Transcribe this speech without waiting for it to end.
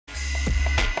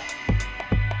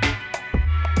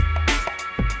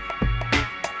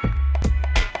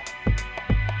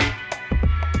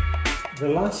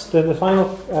The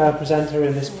final presenter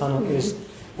in this panel is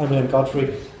Emelyne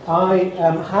Godfrey. I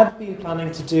had been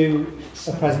planning to do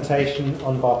a presentation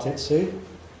on Bartitsu,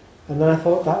 and then I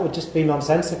thought that would just be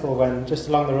nonsensical when just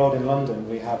along the road in London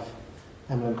we have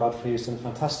Emelyne Godfrey who's done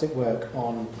fantastic work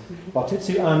on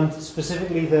Bartitsu and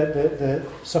specifically the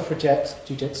Suffragette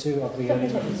Jujutsu of the early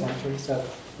 20th century. So,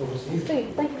 over to you.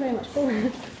 Great, thank you very much, Paul.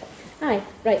 Hi,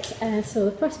 right, so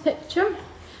the first picture.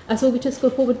 So we just go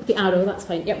forward with the arrow, that's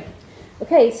fine, yep.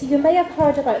 Okay, so you may have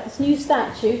heard about this new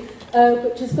statue,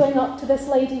 which is going up to this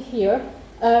lady here,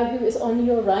 who is on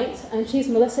your right, and she's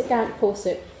Melissa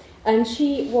Gant-Fawcett. And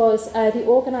she was the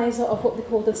organiser of what they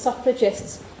call the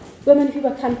suffragists, women who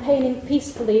were campaigning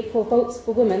peacefully for votes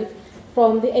for women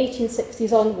from the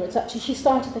 1860s onwards. Actually, she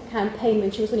started the campaign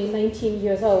when she was only 19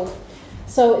 years old.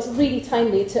 So it's really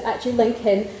timely to actually link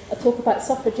in a talk about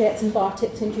suffragettes and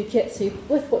Bartitsu and Jujutsu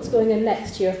with what's going on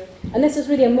next year. And this is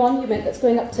really a monument that's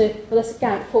going up to Melissa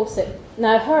Gant-Fawcett.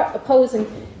 Now, her opposing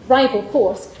rival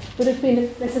force would have been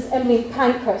Mrs. Emmeline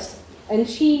Pankhurst, and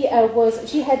she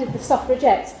headed the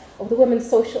suffragettes of the Women's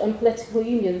Social and Political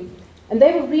Union. And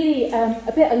they were really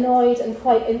a bit annoyed and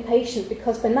quite impatient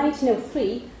because by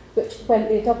 1903, when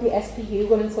the WSPU,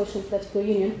 Women's Social and Political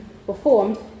Union, were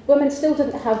formed, women still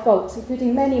didn't have votes,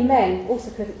 including many men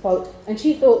also couldn't vote. And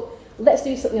she thought, let's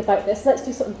do something about this, let's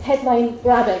do something headline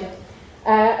grabbing.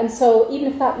 And so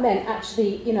even if that meant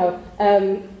actually,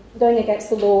 going against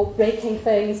the law, breaking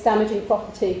things, damaging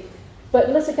property. But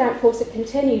Melissa Gant-Fawcett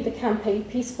continued the campaign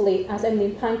peacefully as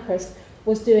Emmeline Pankhurst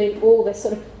was doing all this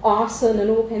sort of arson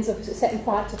and all kinds of setting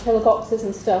fire to pillboxes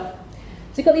and stuff.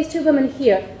 So you've got these two women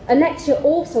here, and next year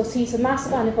also sees a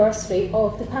massive anniversary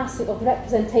of the passing of the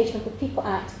Representation of the People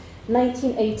Act,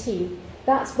 1918.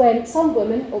 That's when some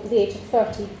women over the age of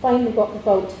 30 finally got the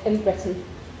vote in Britain.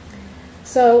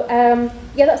 So,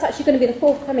 that's actually going to be the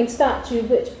forthcoming statue,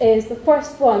 which is the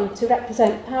first one to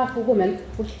represent powerful women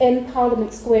within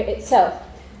Parliament Square itself.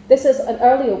 This is an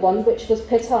earlier one, which was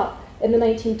put up in the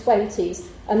 1920s,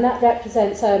 and that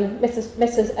represents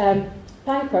Mrs.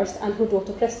 Pankhurst and her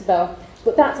daughter Christabel.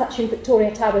 But that's actually in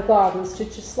Victoria Tower Gardens,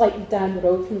 just slightly down the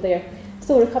road from there.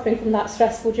 Still recovering from that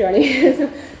stressful journey.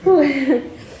 The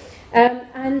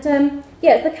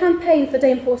campaign for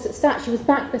Dame Fawcett's statue was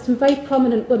backed by some very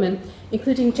prominent women,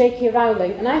 including J.K.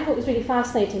 Rowling. And I thought it was really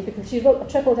fascinating because she wrote a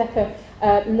triple-decker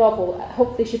novel.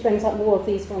 Hopefully she brings out more of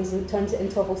these ones and turns it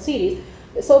into a whole series.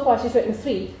 But so far she's written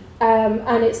 3.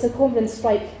 And it's the Cormoran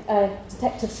Strike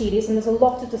detective series, and there's a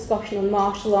lot of discussion on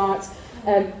martial arts,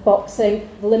 boxing,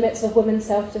 the limits of women's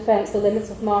self-defence, the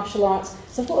limits of martial arts.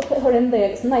 So I thought I'd put her in there.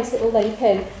 It's a nice little link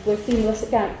in with the Melissa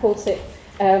Gant-Fawcett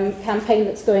campaign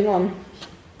that's going on.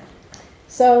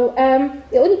 So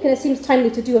it only kind of seems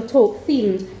timely to do a talk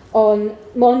themed on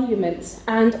monuments,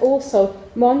 and also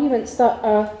monuments that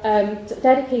are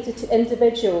dedicated to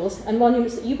individuals, and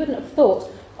monuments that you wouldn't have thought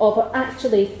of are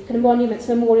actually kind of monuments,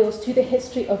 memorials to the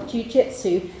history of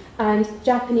Jujutsu and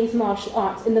Japanese martial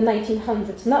arts in the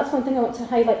 1900s. And that's one thing I want to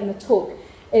highlight in the talk,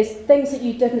 is things that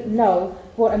you didn't know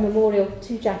were a memorial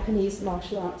to Japanese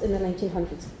martial arts in the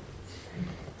 1900s.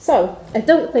 So, I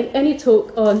don't think any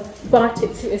talk on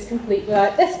Bartitsu is complete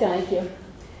without this guy here.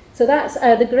 So that's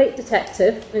The Great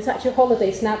Detective. It's actually a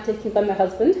holiday snap taken by my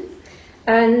husband.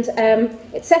 And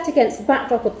it's set against the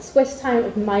backdrop of the Swiss town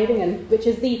of Meiringen, which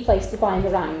is the place to buy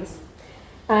meringues.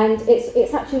 And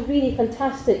it's actually a really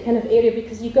fantastic kind of area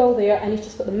because you go there and you've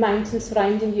just got the mountains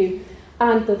surrounding you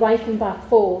and the Reichenbach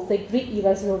Falls. They greet you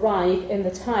as you arrive in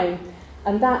the town.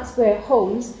 And that's where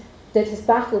Holmes did his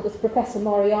battle with Professor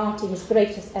Moriarty, his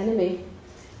greatest enemy.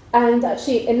 And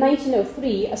actually, in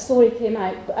 1903, a story came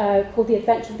out called The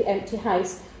Adventure of the Empty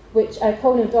House, which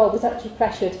Conan Doyle was actually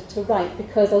pressured to write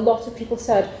because a lot of people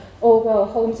said, oh, well,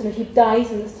 Holmes, he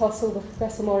dies in this tussle with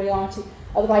Professor Moriarty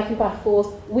at the Reichenbach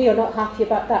Falls. We are not happy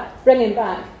about that. Bring him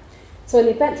back. So in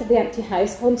The Adventure of the Empty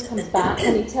House, Holmes comes back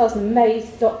and he tells an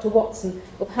amazed Dr. Watson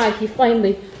of how he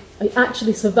finally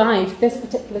actually survived this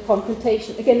particular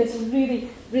confrontation. Again, this is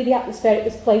really, really atmospheric,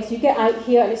 this place. You get out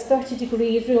here and it's 30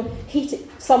 degrees, real heated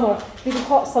summer, really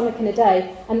hot summer kind of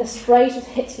day, and the spray just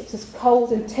hits you, this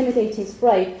cold, intimidating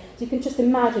spray. So you can just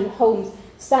imagine Holmes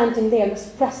standing there on this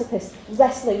precipice,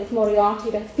 wrestling with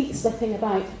Moriarty, their feet slipping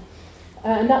about.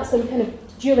 And that's them kind of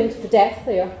dueling to the death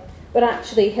there. But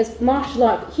actually, his martial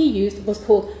art that he used was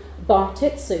called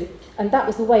Bartitsu, and that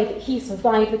was the way that he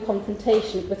survived the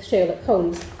confrontation with Sherlock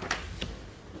Holmes.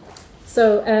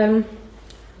 So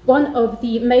one of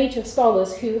the major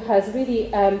scholars who has really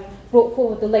brought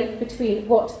forward the link between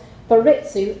what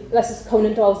Baritsu, this is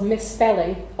Conan Doyle's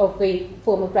misspelling of the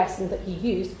form of wrestling that he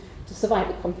used to survive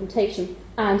the confrontation,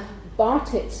 and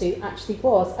Bartitsu actually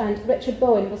was, and Richard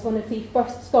Bowen was one of the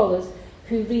first scholars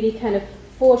who really kind of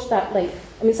forged that link.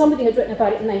 I mean, somebody had written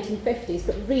about it in the 1950s,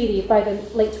 but really by the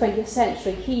late 20th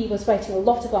century he was writing a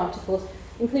lot of articles,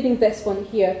 including this one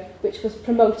here, which was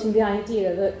promoting the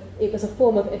idea that it was a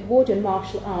form of Edwardian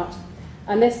martial art.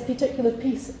 And this particular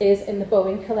piece is in the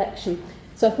Bowen collection.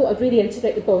 So I thought I'd really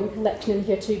integrate the Bowen collection in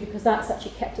here too, because that's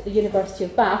actually kept at the University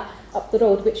of Bath up the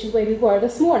road, which is where we were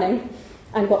this morning,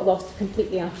 and got lost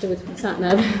completely afterwards with sat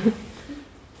nav.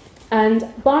 And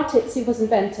Bartitsu was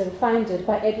invented and founded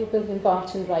by Edward William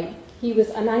Barton Wright. He was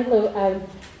an Anglo-Irish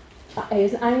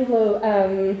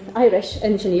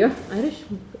engineer,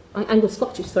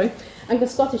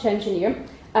 Anglo-Scottish engineer,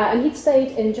 and he'd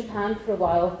stayed in Japan for a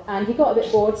while, and he got a bit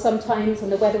bored sometimes,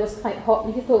 and the weather was quite hot,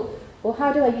 and he thought, well,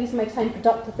 how do I use my time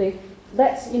productively?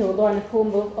 Let's, learn a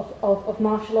form of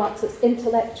martial arts that's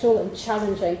intellectual and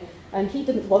challenging. And he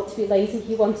didn't want to be lazy,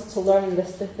 he wanted to learn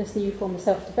this new form of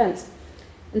self-defense.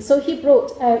 And so he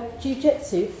brought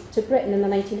Jujutsu to Britain in the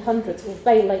 1900s, or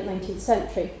very late 19th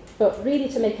century. But really,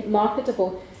 to make it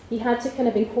marketable, he had to kind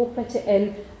of incorporate it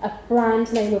in a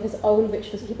brand name of his own,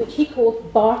 which he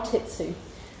called Bartitsu.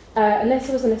 And this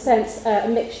was, in a sense, a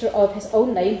mixture of his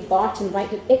own name, Barton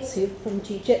Wright, and Itsu from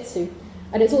Jujutsu.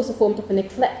 And it's also formed of an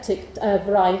eclectic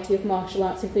variety of martial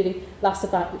arts, including la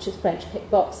savate, which is French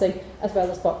kickboxing, as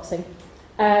well as boxing.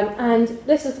 And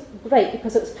this is great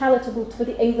because it was palatable for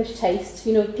the English taste.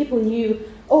 People knew,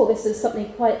 oh, this is something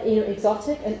quite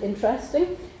exotic and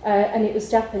interesting. And it was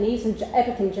Japanese, and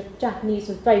everything Japanese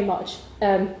was very much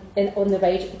on the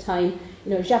rage at the time.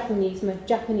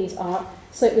 Japanese art.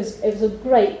 So it was a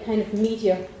great kind of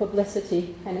media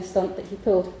publicity kind of stunt that he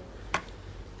pulled.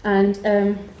 And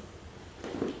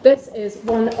this is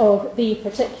one of the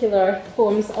particular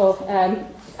forms of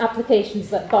applications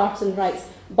that Barton Wright's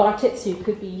Bartitsu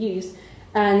could be used.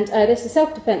 And this is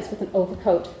self-defense with an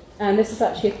overcoat. And this is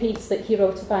actually a piece that he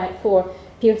wrote about for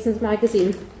Pearson's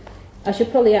magazine. I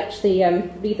should probably actually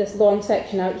read this long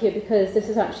section out here, because this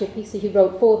is actually a piece that he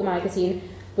wrote for the magazine,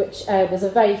 which was a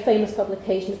very famous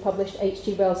publication that published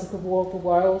H.G. Wells' The War of the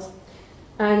Worlds.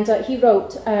 And he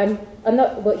wrote,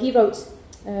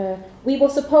 we will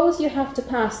suppose you have to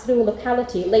pass through a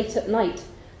locality late at night,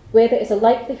 where there is a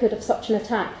likelihood of such an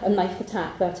attack, a knife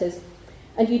attack, that is,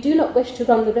 and you do not wish to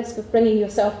run the risk of bringing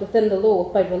yourself within the law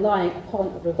by relying upon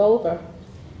a revolver.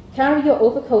 Carry your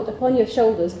overcoat upon your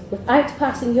shoulders without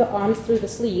passing your arms through the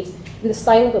sleeves in the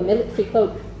style of a military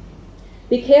cloak.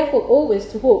 Be careful always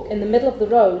to walk in the middle of the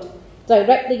road.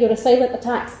 Directly your assailant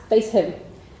attacks, face him,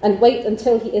 and wait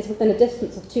until he is within a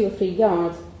distance of 2 or 3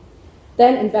 yards.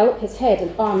 Then envelop his head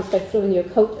and arms by throwing your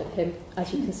coat at him,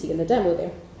 as you can see in the demo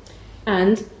there.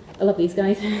 And, I love these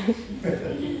guys.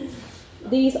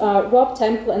 These are Rob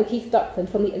Temple and Keith Duckland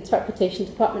from the Interpretation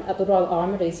Department at the Royal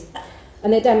Armouries,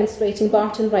 and they're demonstrating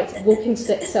Barton Wright's walking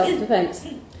stick self-defence,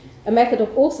 a method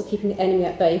of also keeping the enemy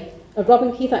at bay. And Rob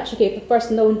and Keith actually gave the first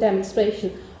known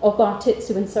demonstration of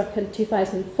Bartitsu in circa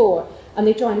 2004, and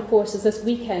they joined forces this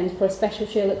weekend for a special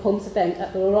Sherlock Holmes event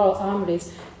at the Royal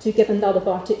Armouries to give another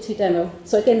Bartitsu demo.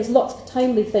 So again, there's lots of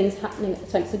timely things happening at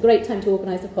the time. It's a great time to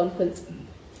organise a conference.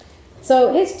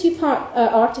 So his two-part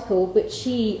article, which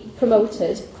he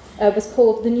promoted, was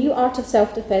called The New Art of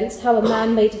Self-Defence, How a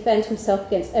Man May Defend Himself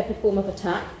Against Every Form of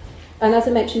Attack. And as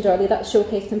I mentioned earlier, that's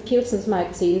showcased in Pearson's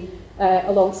magazine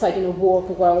alongside War of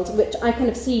the Worlds, which I kind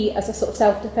of see as a sort of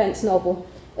self-defence novel,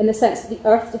 in the sense that the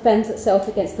Earth defends itself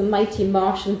against the mighty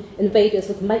Martian invaders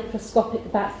with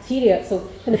microscopic bacteria. So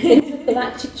kind of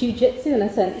intergalactic Jujutsu in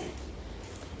a sense.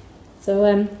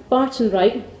 So Barton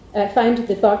Wright founded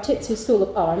the Bartitsu School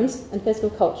of Arms and Physical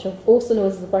Culture, also known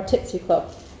as the Bartitsu Club,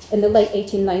 in the late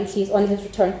 1890s on his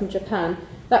return from Japan.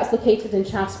 That's located in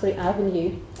Shaftesbury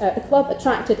Avenue. The club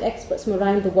attracted experts from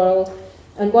around the world,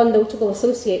 and one notable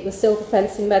associate was silver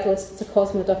fencing medalist Sir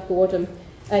Cosmo Duff Gordon.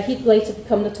 He'd later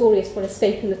become notorious for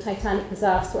escaping the Titanic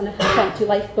disaster on a half-empty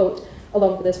lifeboat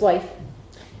along with his wife.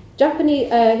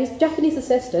 His Japanese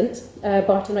assistant,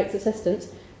 Barton Wright's assistant,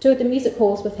 toured the music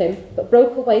halls with him, but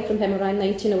broke away from him around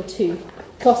 1902,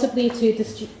 possibly to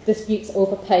disputes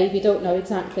over pay, we don't know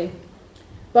exactly.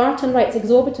 Barton Wright's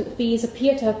exorbitant fees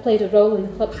appear to have played a role in the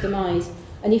club's demise,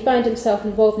 and he found himself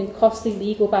involved in costly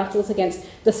legal battles against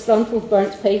disgruntled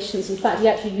burnt patients. In fact, he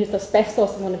actually used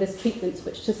asbestos in one of his treatments,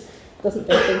 which just doesn't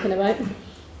bear thinking about.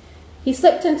 He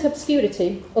slipped into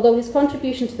obscurity, although his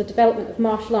contribution to the development of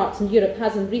martial arts in Europe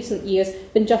has in recent years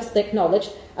been justly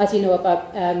acknowledged, as you know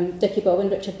about Dickie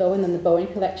Bowen, Richard Bowen, and the Bowen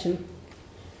collection.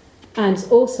 And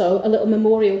also a little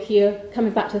memorial here,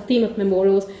 coming back to the theme of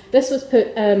memorials. This was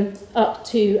put up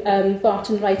to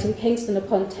Barton Wright in Kingston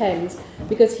upon Thames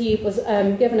because he was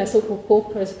given a so-called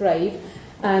pauper's grave,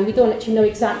 and we don't actually know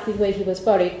exactly where he was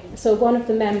buried. So one of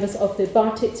the members of the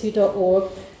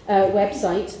bartitsu.org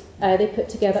website, they put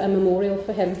together a memorial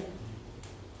for him.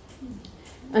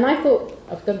 And I thought,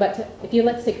 I've gone back to, if you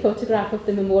let's take a photograph of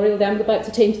the memorial, then I'm about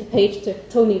to change the page to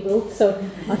Tony Wolfe, so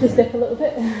I'll just dip a little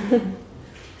bit.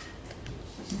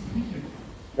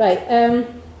 Right,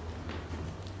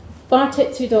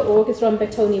 bartitsu.org is run by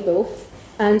Tony Wolfe,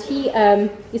 and he's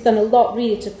done a lot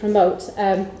really to promote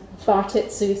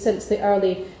Bartitsu since the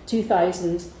early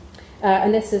 2000s.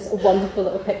 And this is a wonderful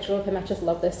little picture of him. I just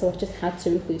love this, so I just had to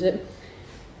include it.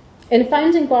 In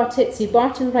founding Bartitsu,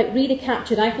 Barton Wright really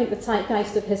captured, I think, the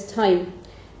zeitgeist of his time.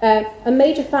 A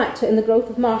major factor in the growth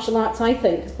of martial arts, I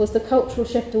think, was the cultural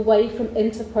shift away from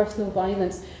interpersonal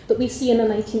violence that we see in the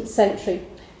 19th century.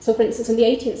 So, for instance, in the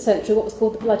 18th century, what was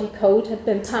called the Bloody Code had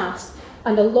been passed,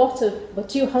 and a lot of, well,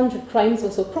 200 crimes or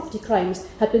so, property crimes,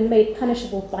 had been made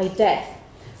punishable by death.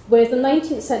 Whereas the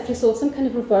 19th century saw some kind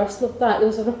of reversal of that. There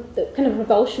was a kind of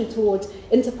revulsion towards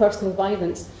interpersonal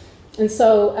violence. And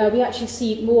so we actually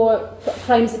see more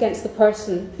crimes against the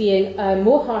person being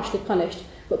more harshly punished,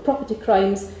 but property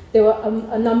crimes, there were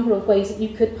a number of ways that you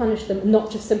could punish them,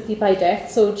 not just simply by death.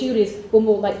 So juries were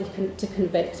more likely to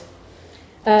convict.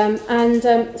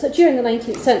 So during the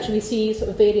 19th century, we see sort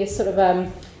of various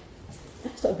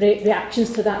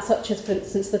reactions to that, such as, for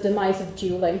instance, the demise of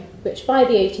duelling, which by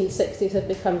the 1860s had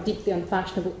become deeply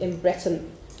unfashionable in Britain.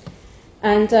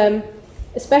 And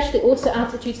especially also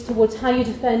attitudes towards how you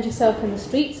defend yourself in the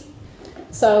streets.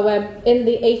 So in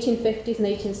the 1850s and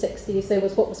 1860s, there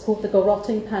was what was called the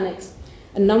garroting panics.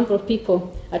 A number of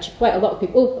people, actually quite a lot of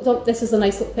people, oh, this is a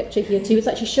nice little picture here too, it's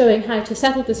actually showing how to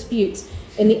settle disputes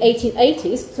in the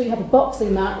 1880s, so you have a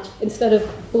boxing match instead of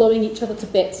blowing each other to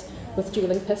bits with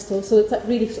dueling pistols. So that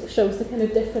really sort of shows the kind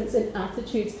of difference in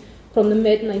attitudes from the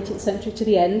mid-19th century to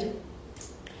the end.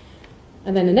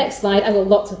 And then the next slide, I've got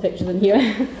lots of pictures in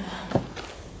here.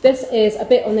 This is a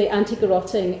bit on the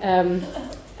anti-garroting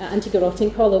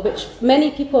collar, which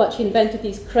many people actually invented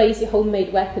these crazy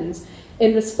homemade weapons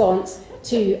in response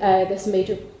to this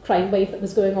major crime wave that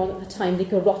was going on at the time, the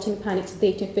garroting panics of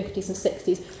the 1850s and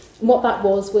 60s. And what that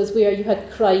was where you had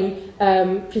crime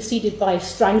preceded by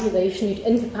strangulation, you'd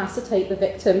incapacitate the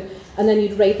victim, and then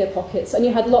you'd raid their pockets. And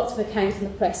you had lots of accounts in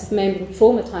the press of men being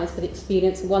traumatised by the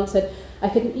experience, and one said, I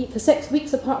couldn't eat for 6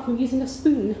 weeks apart from using a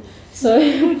spoon. So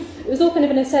it was all kind of,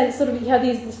 in a sense, sort of, you had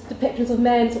these depictions of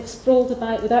men sort of sprawled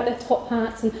about without their top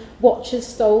hats and watches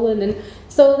stolen. And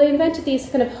so they invented these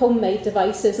kind of homemade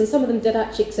devices, and some of them did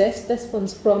actually exist. This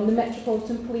one's from the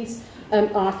Metropolitan Police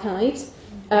archives.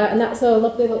 And that's a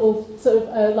lovely little sort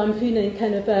of lampooning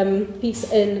kind of piece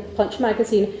in Punch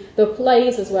magazine. There are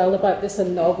plays as well about this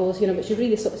and novels, you know, which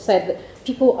really sort of said that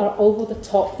people are over the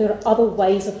top. There are other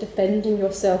ways of defending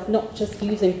yourself, not just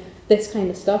using this kind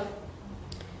of stuff.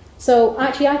 So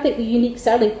actually, I think the unique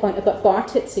selling point about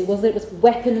Bartitsu was that it was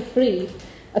weapon-free,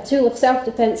 a tool of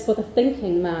self-defence for the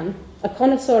thinking man, a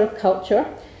connoisseur of culture.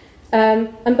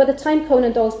 And by the time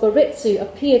Conan Doyle's Baritsu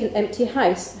appeared in Empty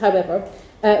House, however,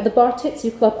 the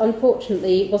Bartitsu Club,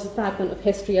 unfortunately, was a fragment of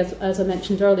history, as I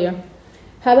mentioned earlier.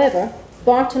 However,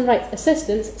 Barton Wright's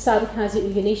assistants, Sadakazu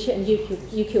Ugenishi and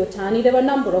Yuki Otani, there were a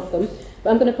number of them, but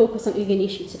I'm going to focus on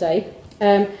Ugenishi today.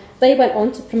 They went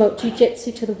on to promote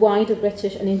Jujutsu to the wider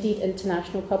British and indeed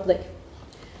international public.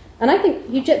 And I think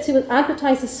Jujutsu was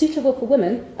advertised as suitable for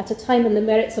women at a time when the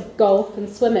merits of golf and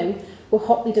swimming were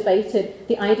hotly debated.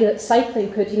 The idea that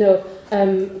cycling could,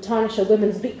 tarnish a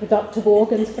woman's reproductive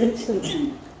organs, for instance.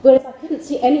 Whereas I couldn't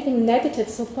see anything negative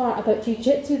so far about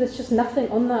Jujutsu. There's just nothing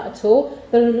on that at all.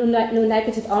 There are no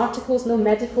negative articles, no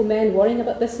medical men worrying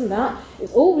about this and that.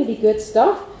 It's all really good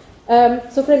stuff.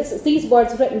 So, for instance, these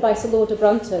words written by Sir Lord de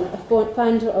Brunton, a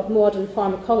founder of modern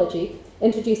pharmacology,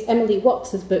 introduced Emily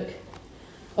Watts's book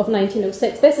of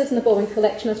 1906. This is in the Bowen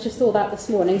collection. I just saw that this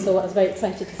morning, so I was very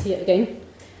excited to see it again.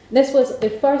 This was the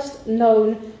first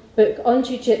known book on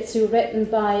Jujutsu written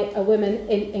by a woman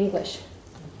in English,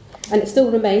 and it still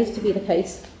remains to be the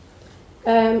case.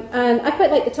 And I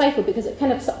quite like the title because it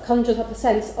kind of conjures up a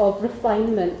sense of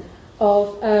refinement,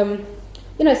 of,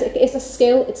 it's a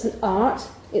skill, it's an art,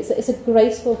 it's a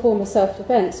graceful form of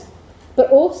self-defence. But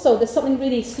also there's something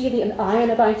really steely and iron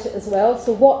about it as well.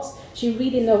 So Watts, she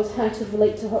really knows how to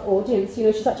relate to her audience.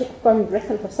 She's actually a firm grip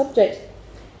on her subject.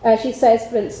 She says,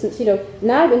 for instance,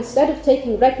 now instead of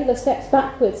taking regular steps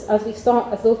backwards as we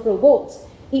start as though for a waltz,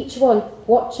 each one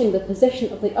watching the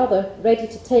position of the other, ready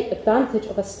to take advantage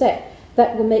of a step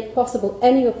that will make possible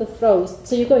any of the throws.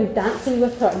 So you're going dancing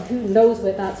with her, and who knows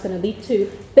where that's going to lead to.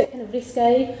 A bit kind of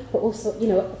risque, but also, you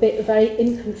know, a bit very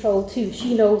in control too.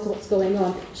 She knows what's going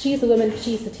on. She's the woman,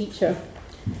 she's the teacher.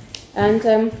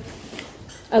 And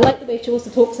I like the way she also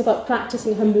talks about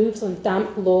practicing her moves on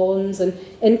damp lawns and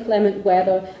inclement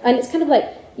weather. And it's kind of like,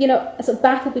 you know, it's a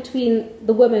battle between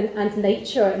the woman and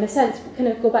nature. In a sense, we kind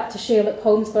of go back to Sherlock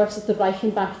Holmes versus the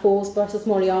Reichenbach Falls versus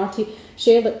Moriarty.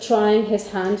 Sherlock trying his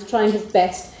hand, trying his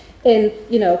best in,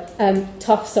 you know,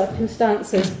 tough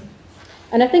circumstances.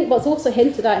 And I think what's also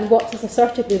hinted at in Watts's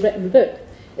assertively written book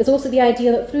is also the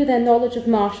idea that through their knowledge of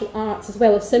martial arts, as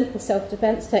well as simple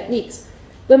self-defence techniques,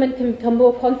 women can become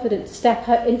more confident to step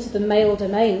out into the male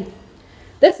domain.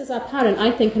 This is apparent, I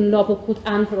think, in a novel called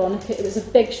Anne Veronica. It was a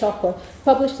big shocker,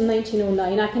 published in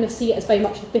 1909. I kind of see it as very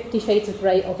much the 50 Shades of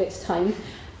Grey of its time.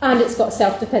 And it's got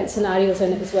self-defence scenarios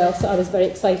in it as well, so I was very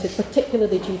excited,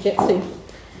 particularly Jujutsu.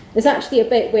 There's actually a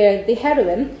bit where the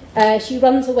heroine, she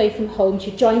runs away from home,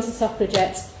 she joins the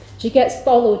suffragettes, she gets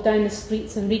followed down the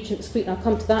streets in Regent Street, and I'll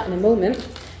come to that in a moment,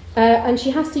 and she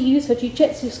has to use her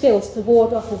jujitsu skills to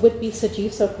ward off a would-be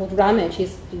seducer called Ramage.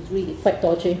 He's really quite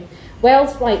dodgy.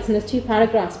 Wells writes, and there's 2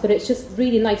 paragraphs, but it's just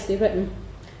really nicely written.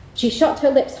 She shut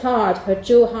her lips hard, her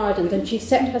jaw hardened, and she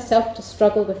set herself to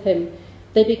struggle with him.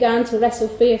 They began to wrestle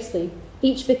fiercely.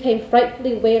 Each became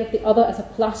frightfully aware of the other as a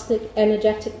plastic,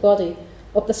 energetic body,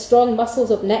 of the strong muscles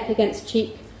of neck against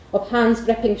cheek, of hands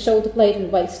gripping shoulder blade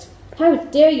and waist. How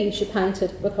dare you, she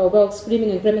panted, with her world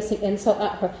screaming and grimacing insult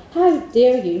at her. How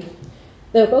dare you?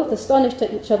 They were both astonished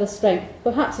at each other's strength.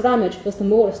 Perhaps Ramage was the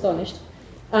more astonished.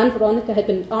 Anne Veronica had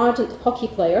been an ardent hockey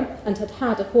player and had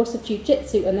had a course of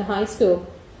jiu-jitsu in the high school.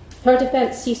 Her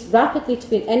defence ceased rapidly to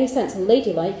be in any sense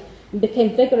ladylike and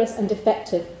became vigorous and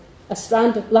effective. A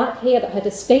strand of black hair that had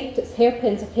escaped its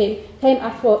hairpins came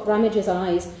athwart Ramage's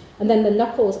eyes, and then the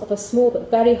knuckles of a small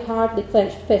but very hardly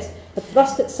clenched fist had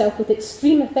thrust itself with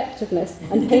extreme effectiveness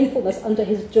and painfulness under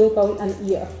his jawbone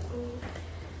and ear.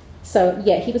 So,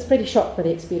 yeah, he was pretty shocked by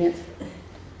the experience.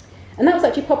 And that was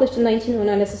actually published in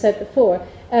 1909, as I said before.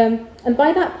 And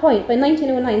by that point, by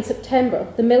 1909 September,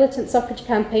 the militant suffrage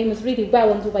campaign was really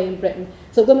well underway in Britain.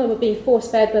 So women were being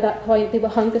force-fed by that point, they were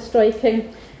hunger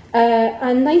striking.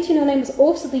 And 1909 was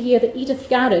also the year that Edith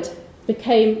Garrett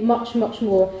became much, much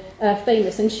more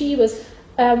famous. And she was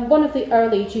one of the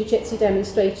early jiu-jitsu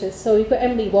demonstrators. So you've got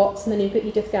Emily Watts, and then you've got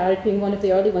Edith Garrett being one of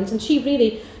the early ones. And she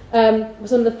really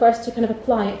was one of the first to kind of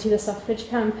apply it to the suffrage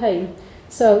campaign.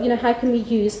 So, you know, how can we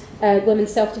use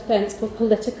women's self-defence for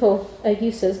political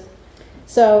uses?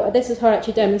 So this is her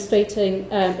actually demonstrating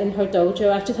in her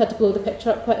dojo. I've just had to blow the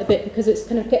picture up quite a bit because it's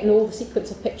kind of getting all the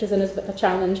sequence of pictures in is a bit of a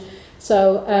challenge.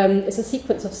 So it's a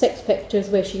sequence of 6 pictures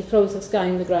where she throws this guy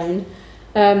on the ground,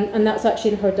 and that's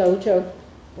actually in her dojo.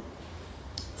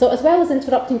 So as well as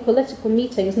interrupting political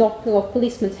meetings, knocking off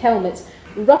policemen's helmets,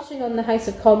 rushing on the House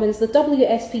of Commons, the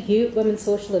WSPU, Women's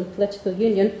Social and Political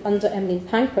Union, under Emelyne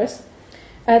Pankhurst,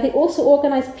 they also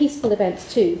organised peaceful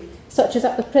events too, such as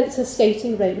at the Prince's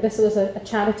Skating Rink. This was a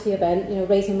charity event, you know,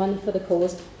 raising money for the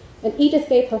cause. And Edith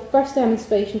gave her first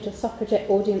demonstration to a suffragette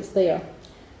audience there.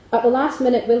 At the last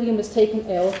minute, William was taken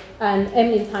ill, and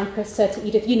Emelyne Pankhurst said to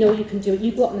Edith, you know you can do it,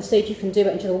 you go up on the stage, you can do it.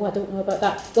 And she said, oh, I don't know about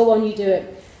that, go on, you do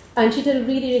it. And she did a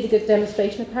really, really good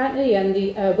demonstration apparently, and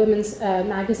the women's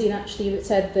magazine actually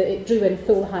said that it drew in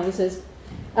full houses.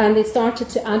 And they started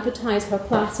to advertise her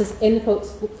classes in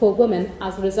Votes for Women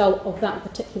as a result of that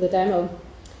particular demo.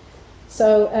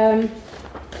 So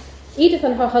Edith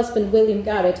and her husband, William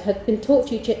Garrett, had been taught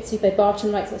jiu-jitsu by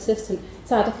Barton Wright's assistant,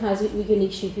 Sadakazu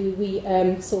Uyunishi, who we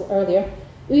saw earlier.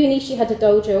 Uyunishi had a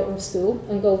dojo or school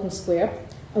in Golden Square,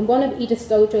 and one of Edith's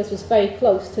dojos was very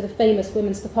close to the famous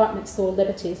women's department store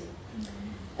Liberty's.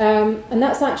 And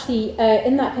that's actually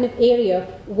in that kind of area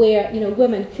where, you know,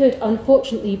 women could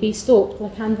unfortunately be stalked,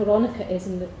 like Anne Veronica is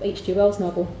in the H.G. Wells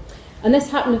novel. And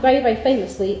this happened very, very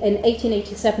famously in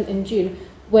 1887 in June,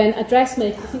 when a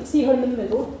dressmaker, you can see her in the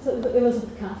middle, so it was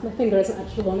Elizabeth Cass, my finger isn't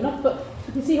actually long enough, but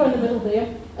you can see her in the middle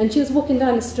there, and she was walking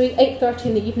down the street, 8:30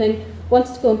 in the evening,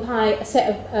 wanted to go and buy a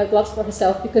set of gloves for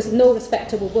herself because no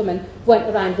respectable woman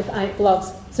went around without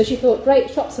gloves. So she thought,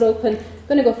 great, shops are open,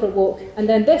 going to go for a walk. And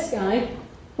then this guy,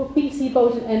 P.C.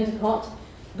 Bowden Endicott,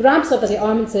 grabs her by the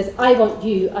arm and says, I want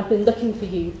you, I've been looking for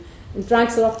you, and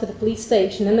drags her off to the police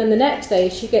station. And then the next day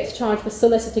she gets charged with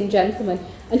soliciting gentlemen,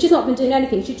 and she's not been doing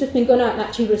anything, she's just been going out and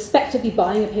actually respectably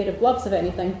buying a pair of gloves of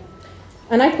anything.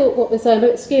 And I thought what was a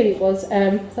bit scary was,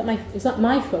 is that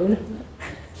my phone?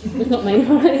 It's not mine,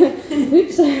 alright.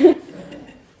 Oops.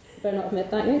 Better not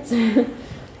admit that yet.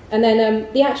 And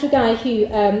then the actual guy who,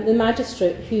 the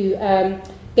magistrate who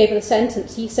gave her the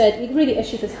sentence, he said, he really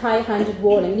issued this high-handed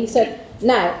warning, and he said,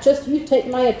 now, just you take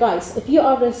my advice. If you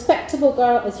are a respectable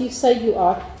girl, as you say you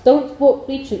are, don't walk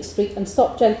Regent Street and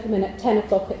stop gentlemen at 10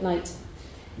 o'clock at night.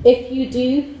 If you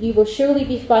do, you will surely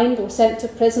be fined or sent to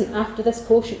prison after this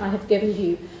caution I have given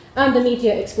you. And the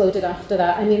media exploded after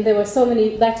that. I mean, there were so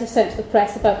many letters sent to the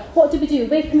press about, what do we do?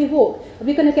 Where can we walk? Are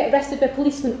we going to get arrested by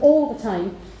policemen all the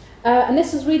time? And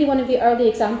this was really one of the early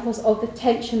examples of the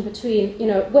tension between,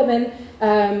 women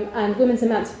and women's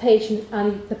emancipation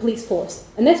and the police force.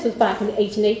 And this was back in the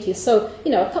 1880s, so,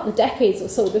 a couple of decades or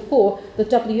so before the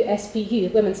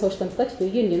WSPU, Women's Social and Political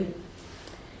Union.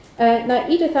 Now,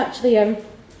 Edith actually,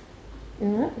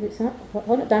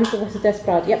 Damsel versus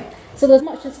Desperado, yep. So there's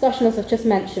much discussion, as I've just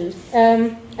mentioned.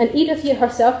 And Edith here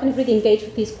herself kind of really engaged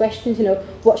with these questions,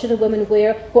 what should a woman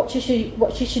wear, what she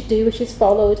should do if she's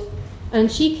followed. And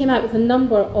she came out with a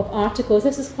number of articles.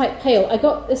 This is quite pale. I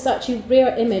got this actually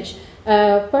rare image.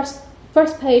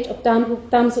 First page of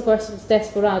Damsel versus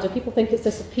Desperado. People think it's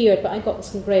disappeared, but I got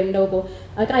this from Graham Noble,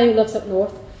 a guy who lives up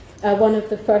north, one of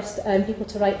the first people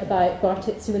to write about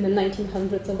Bartitsu in the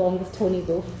 1900s, along with Tony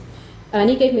Wolfe. And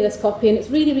he gave me this copy, and it's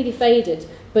really, really faded,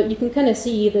 but you can kind of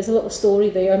see there's a little story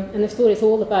there, and the story is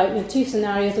all about two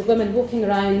scenarios of women walking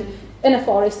around in a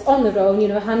forest on their own,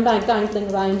 a handbag dangling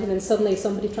around, and then suddenly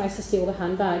somebody tries to steal the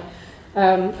handbag,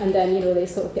 and then they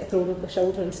sort of get thrown over the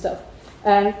shoulder and stuff.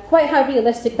 Quite how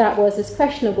realistic that was is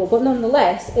questionable, but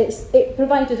nonetheless it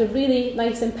provided a really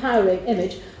nice empowering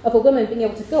image of a woman being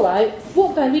able to go out,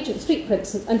 walk down Regent Street, for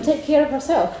instance, and take care of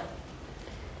herself.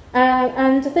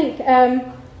 And I think,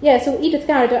 so Edith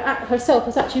Garrett herself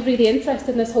was actually really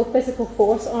interested in this whole physical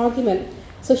force argument.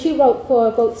 So she wrote for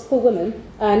Votes for Women,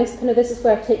 and this is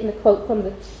where I've taken a quote from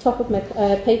the top of my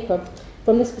paper,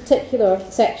 from this particular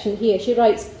section here. She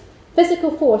writes, physical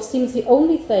force seems the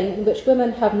only thing in which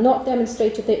women have not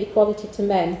demonstrated their equality to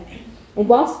men. And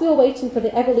whilst we are waiting for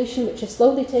the evolution which is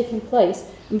slowly taking place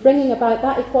and bringing about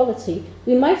that equality,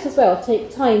 we might as well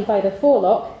take time by the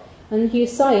forelock and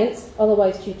use science,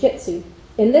 otherwise Jujutsu.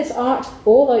 In this art,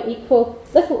 all are equal,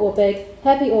 little or big,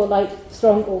 heavy or light,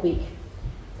 strong or weak.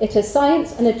 It is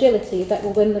science and agility that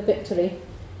will win the victory.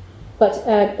 But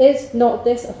is not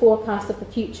this a forecast of the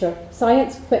future?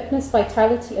 Science, quickness,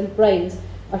 vitality and brains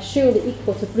are surely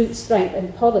equal to brute strength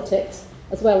in politics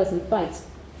as well as in fights.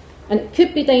 And it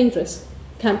could be dangerous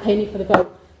campaigning for the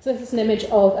vote. So this is an image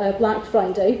of Black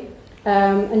Friday.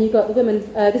 And you've got the women,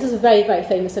 this is a very, very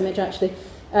famous image actually.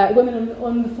 Women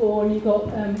on the floor, and you've got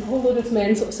a whole load of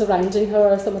men sort of surrounding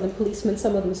her, some of them policemen,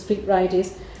 some of them street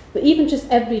riders. But even just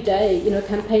every day,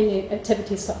 campaigning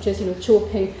activities such as,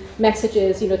 chalking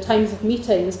messages, times of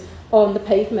meetings on the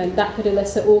pavement, that could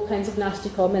elicit all kinds of nasty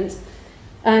comments.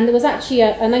 And there was actually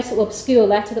a nice little obscure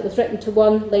letter that was written to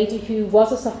one lady who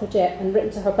was a suffragette and written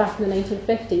to her back in the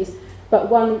 1950s, but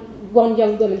one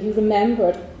young woman who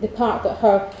remembered the part that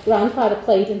her grandfather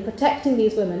played in protecting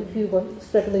these women who were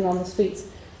scribbling on the streets.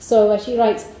 So she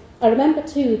writes, I remember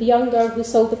too the young girl who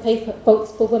sold the paper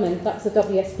Votes for Women, that's the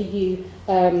WSPU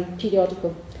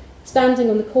periodical, standing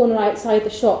on the corner outside the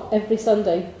shop every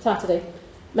Saturday.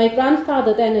 My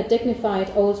grandfather, then a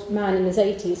dignified old man in his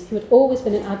 80s, who had always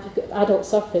been an advocate of adult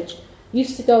suffrage,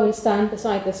 used to go and stand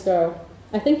beside this girl.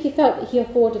 I think he felt that he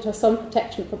afforded her some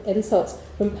protection from insults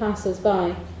from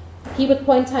passers-by. He would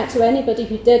point out to anybody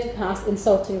who did cast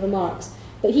insulting remarks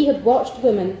that he had watched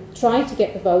women try to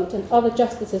get the vote and other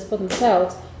justices for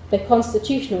themselves by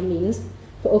constitutional means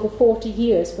for over 40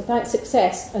 years without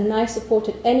success, and now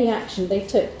supported any action they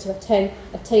took to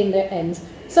attain their ends.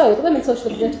 So the Women's Social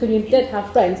and Political Union did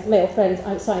have friends, male friends,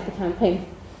 outside the campaign.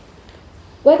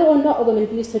 Whether or not a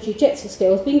woman used her jiu-jitsu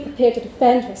skills, being prepared to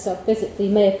defend herself physically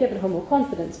may have given her more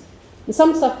confidence. And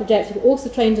some suffragettes who were also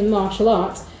trained in martial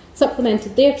arts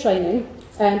supplemented their training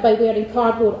by wearing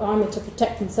cardboard armour to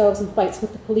protect themselves in fights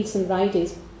with the police and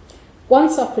rowdies. One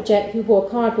suffragette who wore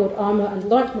cardboard armour and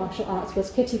learnt martial arts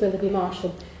was Kitty Willoughby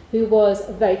Marshall, who was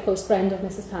a very close friend of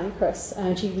Mrs. Pankhurst,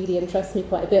 and she really interests me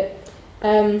quite a bit.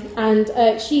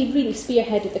 She really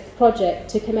spearheaded the project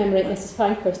to commemorate Mrs.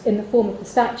 Pankhurst in the form of the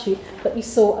statue that we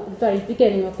saw at the very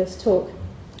beginning of this talk.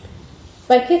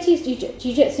 By Kitty's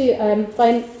jiu-jitsu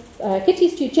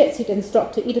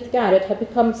instructor, Edith Garrett, had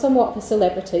become somewhat of a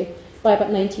celebrity by about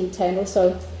 1910 or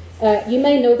so. You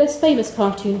may know this famous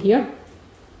cartoon here,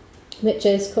 which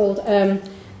is called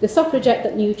The Suffragette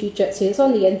That Knew Jujutsu. It's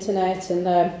on the internet, and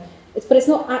but it's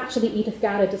not actually Edith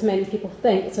Garrett as many people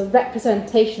think. It's a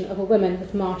representation of a woman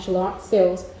with martial arts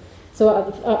skills. So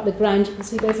at the ground you can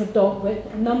see there's a dog whip.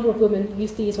 A number of women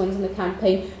used these ones in the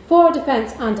campaign for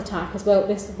defence and attack as well.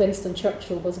 This Winston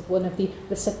Churchill was one of the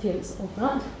recipients of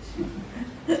that.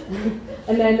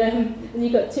 And then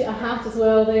you've got a hat as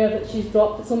well there that she's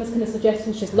dropped. It's almost kind of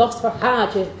suggesting she's lost her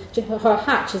hat.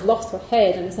 She's lost her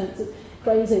head in a sense. It's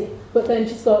crazy. But then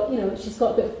she's got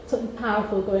a bit of something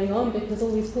powerful going on because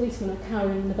all these policemen are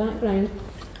cowering in the background.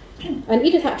 And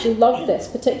Edith actually loved this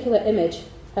particular image.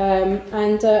 Her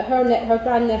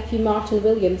grandnephew Martin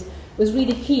Williams was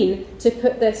really keen to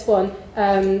put this one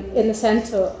in the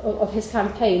centre of his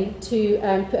campaign to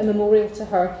put a memorial to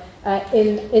her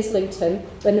in Islington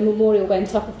when the memorial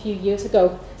went up a few years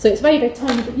ago. So it's very, very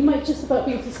tiny, but you might just about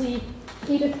be able to see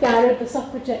Edith Garrett, the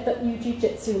suffragette that knew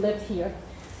Jujutsu, lived here.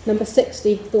 Number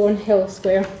 60, Thornhill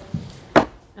Square.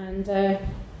 And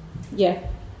yeah,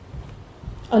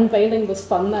 unveiling was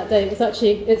fun that day. It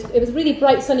was a really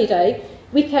bright sunny day,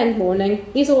 weekend morning.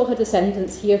 These are all her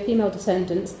descendants here, female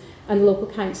descendants, and the local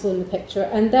council in the picture.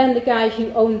 And then the guy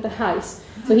who owned the house.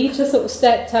 So he just sort of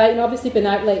stepped out, and obviously been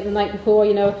out late the night before,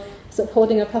 sort of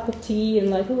holding a cup of tea and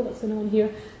like, oh, what's going on here?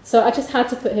 So I just had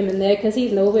to put him in there because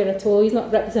he's nowhere at all. He's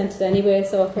not represented anywhere,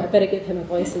 so I thought I'd better give him a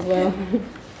voice as well.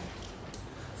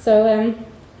 So,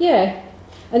 yeah.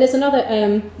 And there's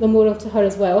another memorial to her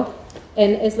as well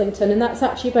in Islington, and that's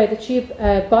actually by the tube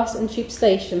bus and tube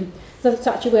station. So that's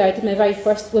actually where I did my very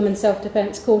first women's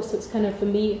self-defence course, so it's kind of, for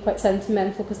me, quite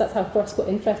sentimental because that's how I first got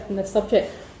interested in this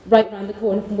subject, right round the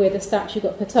corner from where the statue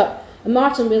got put up. And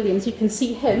Martin Williams, you can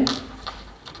see him,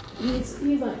 he's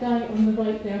that guy on the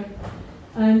right there.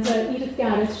 And Edith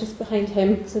Garrett's just behind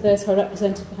him, so there's her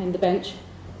represented behind the bench.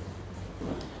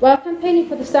 While campaigning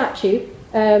for the statue,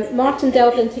 Martin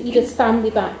delved into Edith's family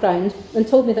background and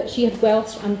told me that she had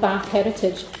Welsh and Bath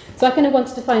heritage. So I kind of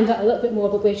wanted to find out a little bit more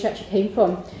about where she actually came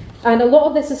from. And a lot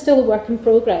of this is still a work in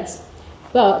progress.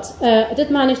 But I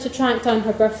did manage to track down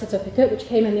her birth certificate, which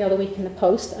came in the other week in the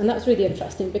post, and that's really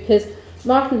interesting because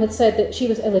Martin had said that she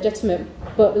was illegitimate,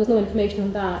 but there was no information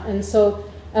on that. And so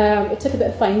it took a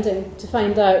bit of finding to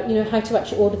find out, how to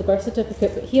actually order the birth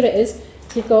certificate. But here it is.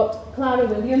 You've got Clara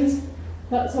Williams.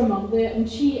 That's her mum there, and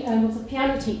she was a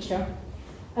piano teacher,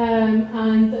 and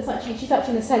she's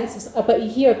actually in the census about a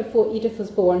year before Edith was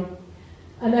born.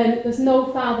 And then there's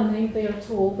no father name there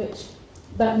at all, which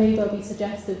that may well be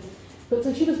suggested. But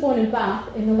so she was born in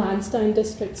Bath in the Lansdowne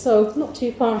district, so not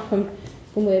too far from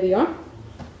where we are.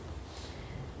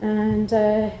 And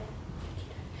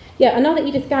yeah, another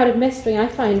Edith Garrett mystery I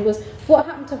found was what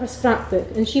happened to her scrapbook,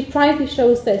 and she proudly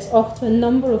shows this off to a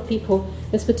number of people,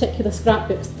 this particular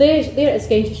scrapbook. There it is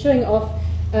again, she's showing it off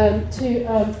to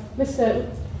Mr.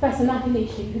 Professor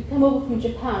Nakanishi, who'd come over from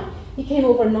Japan. He came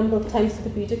over a number of times to the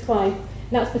Budokbai,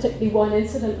 and that's particularly one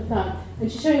incident of that.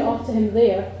 And she's showing it off to him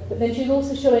there, but then she's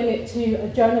also showing it to a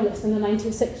journalist in the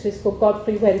 1960s called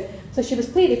Godfrey Wynne. So she was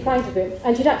clearly proud of it,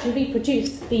 and she'd actually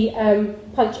reproduced the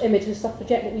punch image of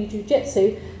Suffragette that knew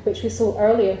Jujutsu, which we saw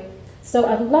earlier. So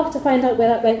I'd love to find out where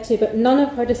that went to, but none of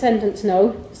her descendants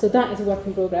know, so that is a work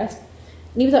in progress.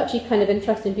 And he was actually kind of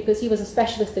interesting because he was a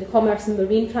specialist in commerce and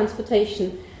marine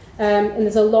transportation, and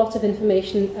there's a lot of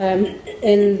information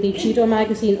in the Judo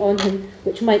magazine on him,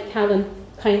 which Mike Callan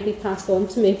kindly passed on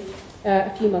to me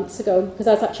a few months ago, because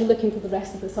I was actually looking for the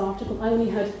rest of this article. I only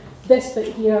had this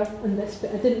bit here and this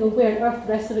bit. I didn't know where on earth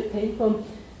the rest of it came from,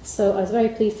 so I was very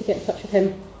pleased to get in touch with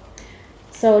him.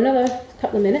 So another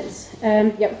couple of minutes.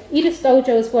 Edith's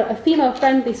dojos were a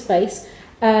female-friendly space,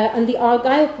 and the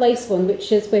Argyle Place one,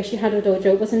 which is where she had her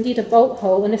dojo, was indeed a vault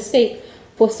hole, an escape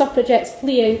for suffragettes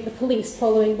fleeing the police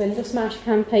following window smash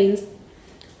campaigns.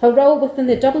 Her role within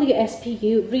the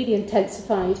WSPU really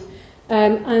intensified,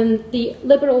 and the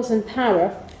Liberals in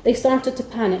power, they started to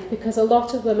panic because a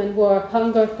lot of women were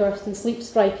hunger, thirst and sleep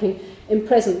striking in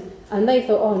prison, and they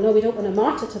thought, oh no, we don't want to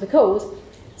martyr to the cause.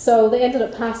 So they ended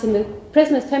up passing the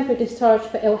Prisoners' Temporary Discharge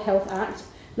for Ill Health Act,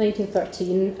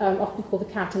 1913, often called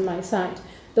the Cat and Mouse Act.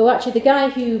 Though actually the guy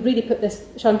who really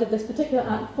shunted this particular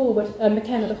act forward,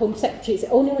 McKenna, the Home Secretary, is the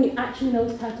only one who actually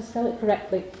knows how to spell it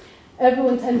correctly.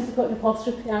 Everyone tends to put an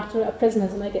apostrophe after a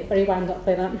prisoners, and I get very wound up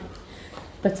by that.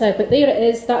 But there it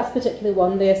is, that's particularly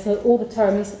one there, so all the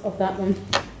terms of that one.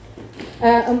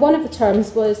 And one of the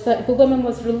terms was that if a woman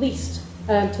was released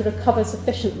to recover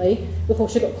sufficiently before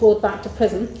she got called back to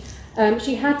prison,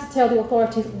 she had to tell the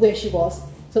authorities where she was,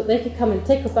 so that they could come and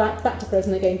take her back to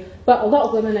prison again. But a lot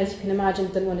of women, as you can imagine,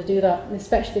 didn't want to do that, and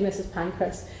especially Mrs.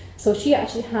 Pankhurst. So she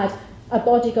actually had a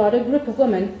bodyguard, a group of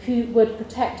women who would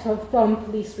protect her from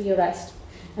police rearrest.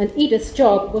 And Edith's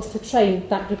job was to train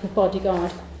that group of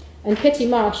bodyguard. And Kitty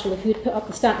Marshall, who'd put up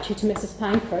the statue to Mrs.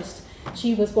 Pankhurst,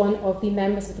 She was one of the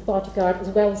members of the bodyguard, as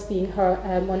well as being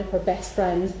one of her best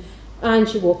friends, and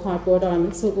she wore cardboard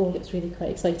armour, so it all looks really quite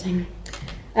exciting.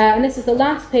 And this is the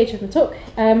last page of my talk.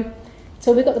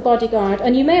 So we've got the bodyguard,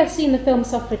 and you may have seen the film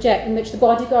Suffragette, in which the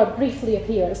bodyguard briefly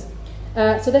appears.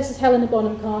 So this is Helena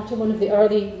Bonham Carter, one of the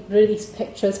early released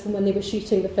pictures from when they were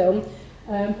shooting the film,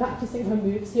 practising her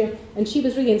moves here. And she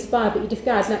was really inspired by Edith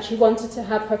Garrett and actually wanted to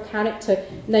have her character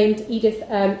named Edith,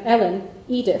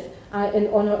 in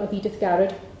honour of Edith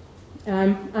Garrett.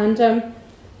 So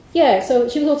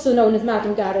she was also known as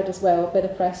Madame Garrett as well by the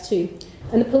press too.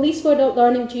 And the police were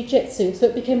learning Jujutsu, so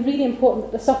it became really important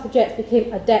that the suffragettes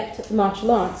became adept at the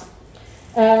martial arts.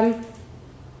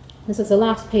 This is the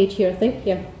last page here, I think,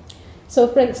 yeah. So,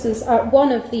 for instance,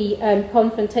 one of the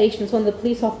confrontations, one of the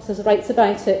police officers writes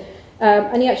about it,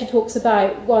 and he actually talks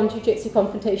about one Jujutsu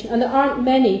confrontation, and there aren't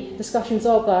many discussions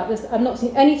of that. I've not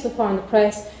seen any so far in the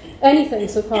press, anything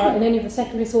so far in any of the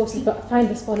secondary sources, but I find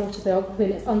this one autobiography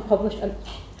and it's unpublished. And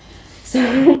so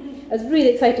I was really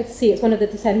excited to see it's one of the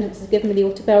descendants has given me the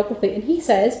autobiography, and he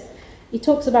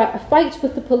talks about a fight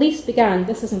with the police began,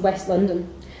 this is in West London,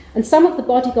 and some of the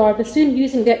bodyguard were soon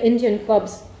using their Indian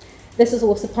clubs. This is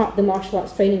also part of the martial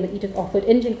arts training that Edith offered,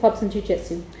 Indian clubs and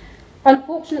Jujutsu.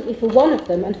 Unfortunately for one of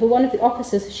them and for one of the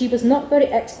officers, she was not very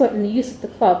expert in the use of the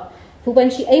club, for when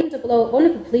she aimed a blow at one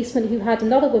of the policemen who had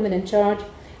another woman in charge,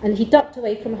 and he ducked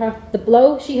away from her, the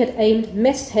blow she had aimed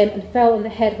missed him and fell on the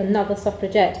head of another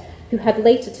suffragette, who had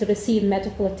later to receive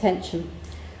medical attention.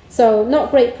 So,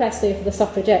 not great press there for the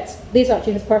suffragettes. These are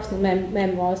actually his personal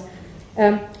memoirs.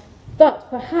 But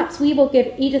perhaps we will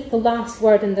give Edith the last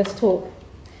word in this talk.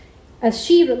 As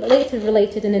she later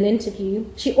related in an interview,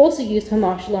 she also used her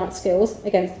martial arts skills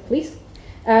against the police,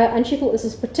 and she thought this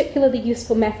was a particularly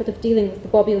useful method of dealing with the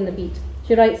bobby on the beat.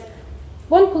 She writes,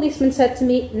 "One policeman said to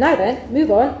me, 'Now then,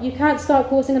 move on, you can't start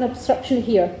causing an obstruction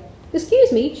here.'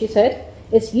 'Excuse me,' she said,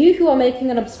 'it's you who are making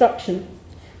an obstruction.'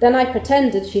 Then I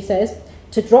pretended," she says,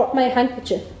 "to drop my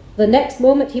handkerchief. The next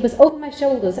moment he was over my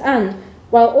shoulders and,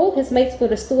 while all his mates were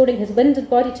restoring his winded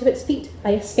body to its feet,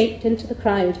 I escaped into the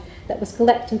crowd that was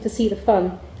collecting to see the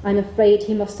fun. I'm afraid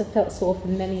he must have felt sore for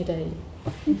many a day."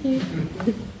 Thank you.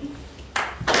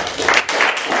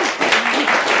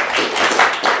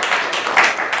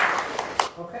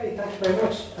 Okay, thanks very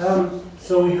much.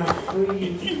 So we have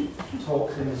 3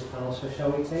 talks in this panel, so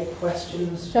shall we take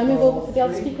questions? Shall we go for the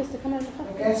other speakers to come out? I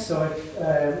guess so,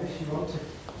 if you want to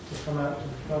come out to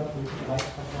the front and put the lights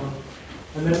back on.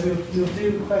 And then we'll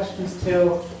do questions till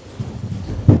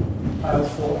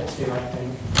 42, I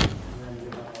think. And then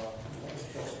we'll have our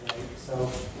break. So,